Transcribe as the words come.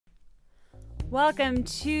Welcome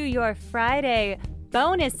to your Friday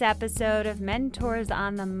bonus episode of Mentors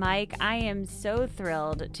on the Mic. I am so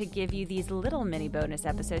thrilled to give you these little mini bonus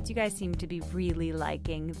episodes. You guys seem to be really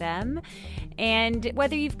liking them. And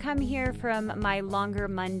whether you've come here from my longer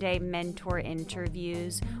Monday mentor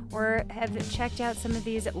interviews or have checked out some of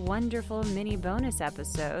these wonderful mini bonus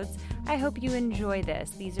episodes, I hope you enjoy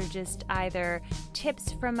this. These are just either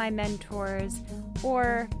tips from my mentors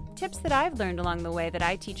or tips that I've learned along the way that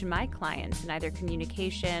I teach my clients in either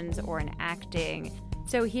communications or in acting.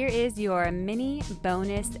 So here is your mini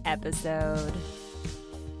bonus episode.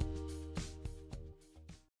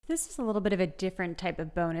 This is a little bit of a different type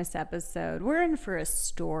of bonus episode. We're in for a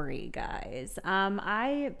story, guys.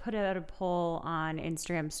 I put out a poll on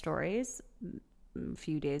Instagram stories a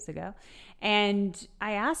few days ago, and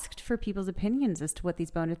I asked for people's opinions as to what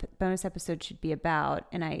these bonus episodes should be about,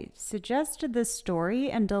 and I suggested this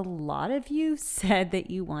story, and a lot of you said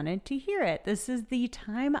that you wanted to hear it. This is the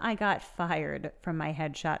time I got fired from my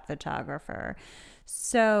headshot photographer.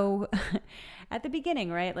 So at the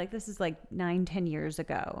beginning, right, like this is like 9-10 years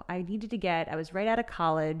ago, I was right out of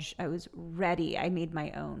college. I was ready. I made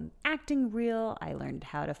my own acting reel. I learned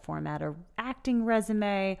how to format a acting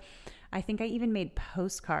resume. I think I even made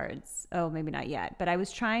postcards. Oh, maybe not yet. But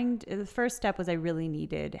the first step was I really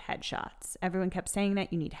needed headshots. Everyone kept saying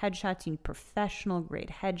that you need headshots, you need professional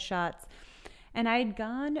grade headshots. And I had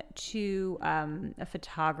gone to a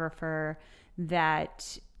photographer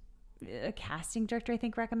that a casting director, I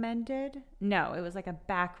think, recommended. No, it was like a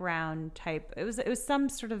background type. It was some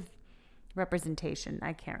sort of representation.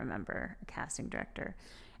 I can't remember, a casting director.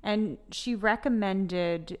 And she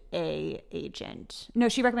recommended she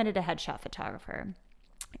recommended a headshot photographer.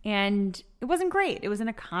 And it wasn't great. It was in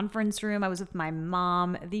a conference room. I was with my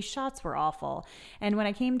mom. These shots were awful. And when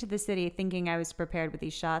I came to the city thinking I was prepared with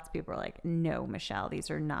these shots, people were like, "No, Michelle, these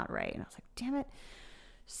are not right." And I was like, damn it.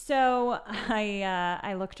 So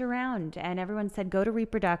I looked around, and everyone said, go to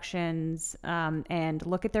Reproductions and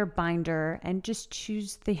look at their binder and just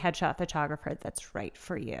choose the headshot photographer that's right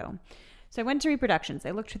for you. So I went to Reproductions.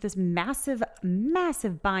 I looked at this massive,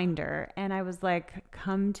 massive binder, and I was like,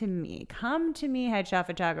 come to me, headshot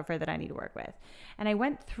photographer that I need to work with. And I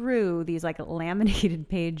went through these like laminated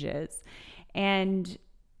pages, and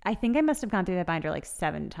I think I must have gone through that binder like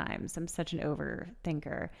 7 times. I'm such an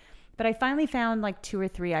overthinker. But I finally found like 2 or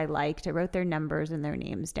 3 I liked. I wrote their numbers and their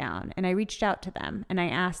names down, and I reached out to them, and I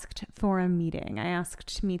asked for a meeting. I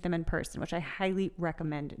asked to meet them in person, which I highly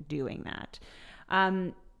recommend doing that.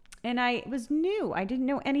 And I was new. I didn't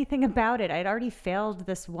know anything about it. I'd already failed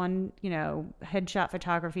this one, headshot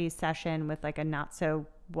photography session with like a not so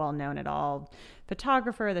well-known at all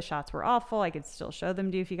photographer. The shots were awful. I could still show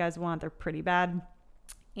them to you if you guys want. They're pretty bad.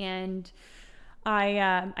 And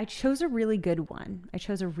I chose a really good one. I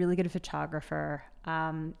chose a really good photographer.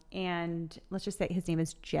 And let's just say his name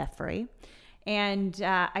is Jeffrey. And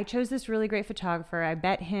I chose this really great photographer. I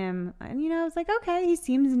bet him, and I was like, okay, he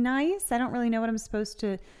seems nice. I don't really know what I'm supposed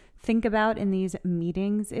to think about in these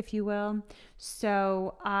meetings, if you will.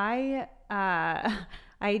 So I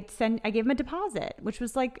gave him a deposit, which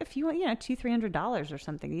was like a few, $200-$300 or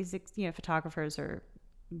something. These, photographers are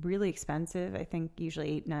really expensive. I think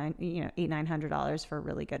usually $800-$900 for a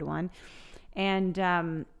really good one. And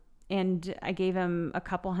I gave him a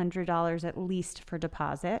couple $100 at least for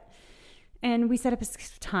deposit. And we set up a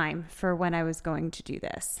time for when I was going to do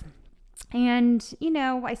this. And,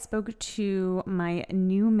 I spoke to my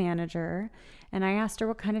new manager, and I asked her,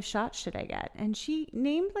 what kind of shots should I get? And she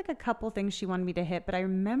named like a couple things she wanted me to hit, but I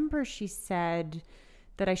remember she said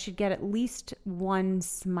that I should get at least one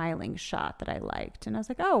smiling shot that I liked. And I was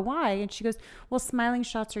like, oh, why? And she goes, well, smiling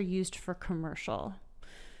shots are used for commercial.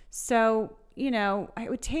 So, I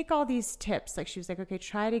would take all these tips. Like she was like, okay,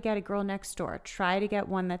 try to get a girl next door. Try to get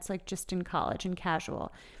one that's like just in college and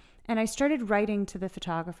casual. And I started writing to the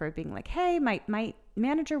photographer being like, hey, my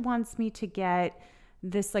manager wants me to get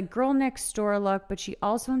this like girl next door look, but she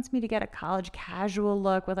also wants me to get a college casual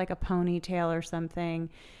look with like a ponytail or something.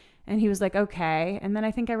 And he was like, okay. And then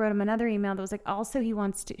I think I wrote him another email that was like, also she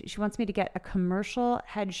wants me to get a commercial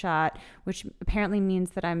headshot, which apparently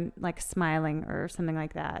means that I'm like smiling or something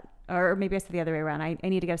like that. Or maybe I said the other way around. I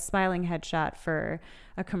need to get a smiling headshot for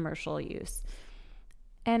a commercial use.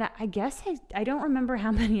 And I guess I don't remember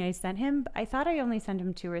how many I sent him. I thought I only sent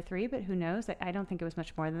him 2 or 3, but who knows? I don't think it was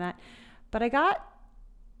much more than that. But I got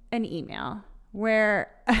an email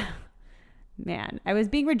where, man, I was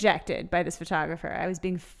being rejected by this photographer. I was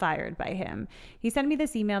being fired by him. He sent me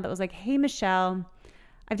this email that was like, hey, Michelle,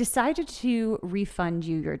 I've decided to refund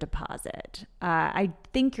you your deposit. I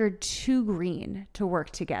think you're too green to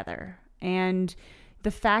work together. And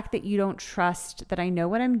the fact that you don't trust that I know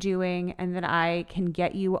what I'm doing and that I can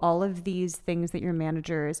get you all of these things that your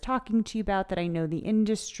manager is talking to you about, that I know the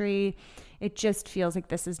industry, it just feels like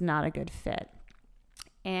this is not a good fit.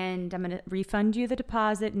 And I'm going to refund you the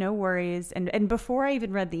deposit, no worries. And before I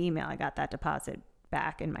even read the email, I got that deposit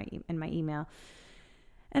back in my email.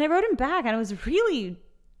 And I wrote him back, and I was really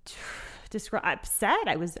upset.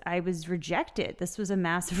 I was rejected. This was a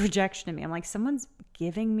massive rejection to me. I'm like, someone's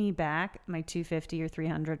giving me back my $250 or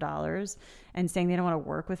 $300 and saying they don't want to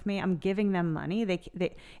work with me. I'm giving them money.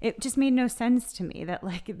 It just made no sense to me that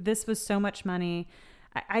like this was so much money.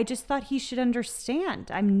 I just thought he should understand.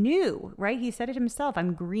 I'm new, right? He said it himself.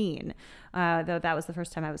 I'm green, though that was the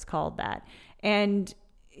first time I was called that. And,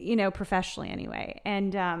 professionally anyway.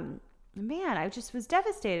 And man, I just was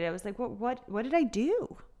devastated. I was like, what did I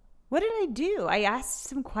do? What did I do? I asked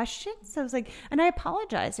some questions. I was like, and I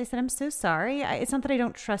apologized. I said, I'm so sorry. It's not that I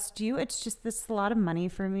don't trust you. It's just this is a lot of money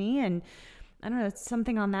for me. And I don't know, it's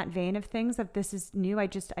something on that vein of things that this is new. I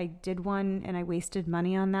did one and I wasted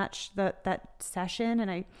money on that session.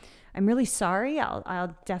 And I'm really sorry.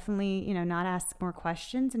 I'll definitely, not ask more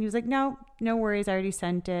questions. And he was like, no worries. I already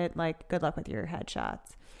sent it. Like, good luck with your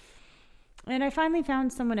headshots. And I finally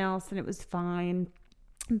found someone else and it was fine.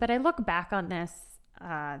 But I look back on this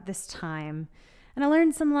time and I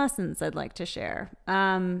learned some lessons I'd like to share.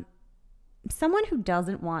 Someone who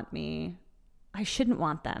doesn't want me, I shouldn't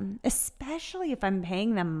want them, especially if I'm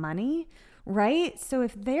paying them money, right? So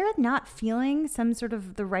if they're not feeling some sort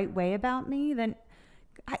of the right way about me, then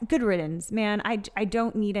good riddance, man. I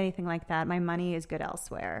don't need anything like that. My money is good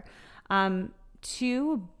elsewhere.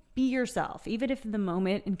 Two, be yourself, even if in the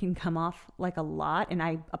moment it can come off like a lot. And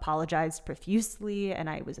I apologized profusely and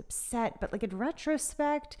I was upset, but like in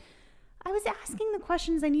retrospect, I was asking the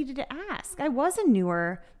questions I needed to ask. I was a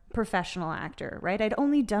newer professional actor, right? I'd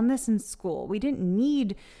only done this in school. We didn't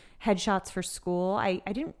need headshots for school.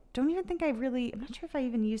 Don't even think I'm not sure if I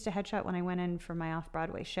even used a headshot when I went in for my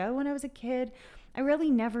off-Broadway show when I was a kid. I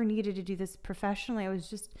really never needed to do this professionally. I was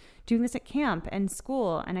just doing this at camp and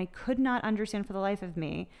school, and I could not understand for the life of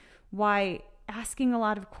me why asking a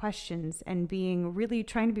lot of questions and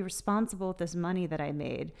trying to be responsible with this money that I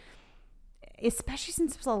made, especially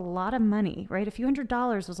since it was a lot of money, right? A few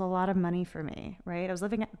 $100s was a lot of money for me, right? I was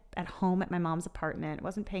living at home at my mom's apartment. I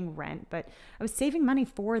wasn't paying rent, but I was saving money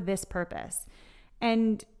for this purpose.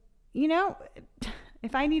 And,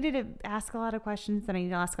 if I needed to ask a lot of questions, then I need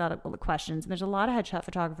to ask a lot of questions. And there's a lot of headshot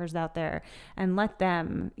photographers out there, and let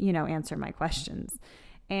them, answer my questions.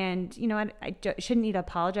 And, I shouldn't need to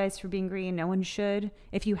apologize for being green. No one should.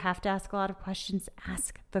 If you have to ask a lot of questions,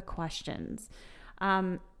 ask the questions.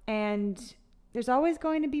 And there's always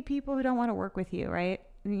going to be people who don't want to work with you, right?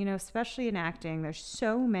 Especially in acting, there's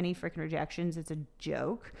so many freaking rejections. It's a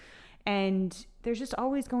joke. And there's just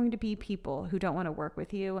always going to be people who don't want to work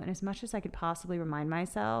with you. And as much as I could possibly remind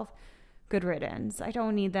myself, good riddance. I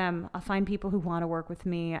don't need them. I'll find people who want to work with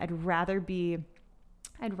me. I'd rather be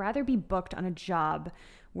booked on a job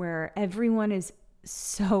where everyone is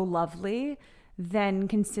so lovely than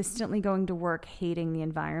consistently going to work hating the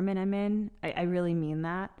environment I'm in. I really mean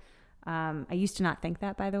that. I used to not think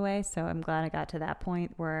that, by the way, so I'm glad I got to that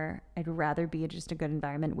point where I'd rather be just a good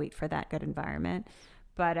environment, wait for that good environment.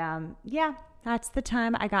 But yeah, that's the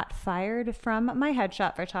time I got fired from my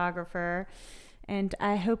headshot photographer. And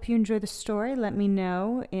I hope you enjoy the story. Let me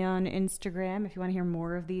know on Instagram if you want to hear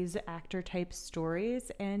more of these actor type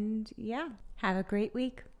stories. And yeah, have a great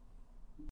week.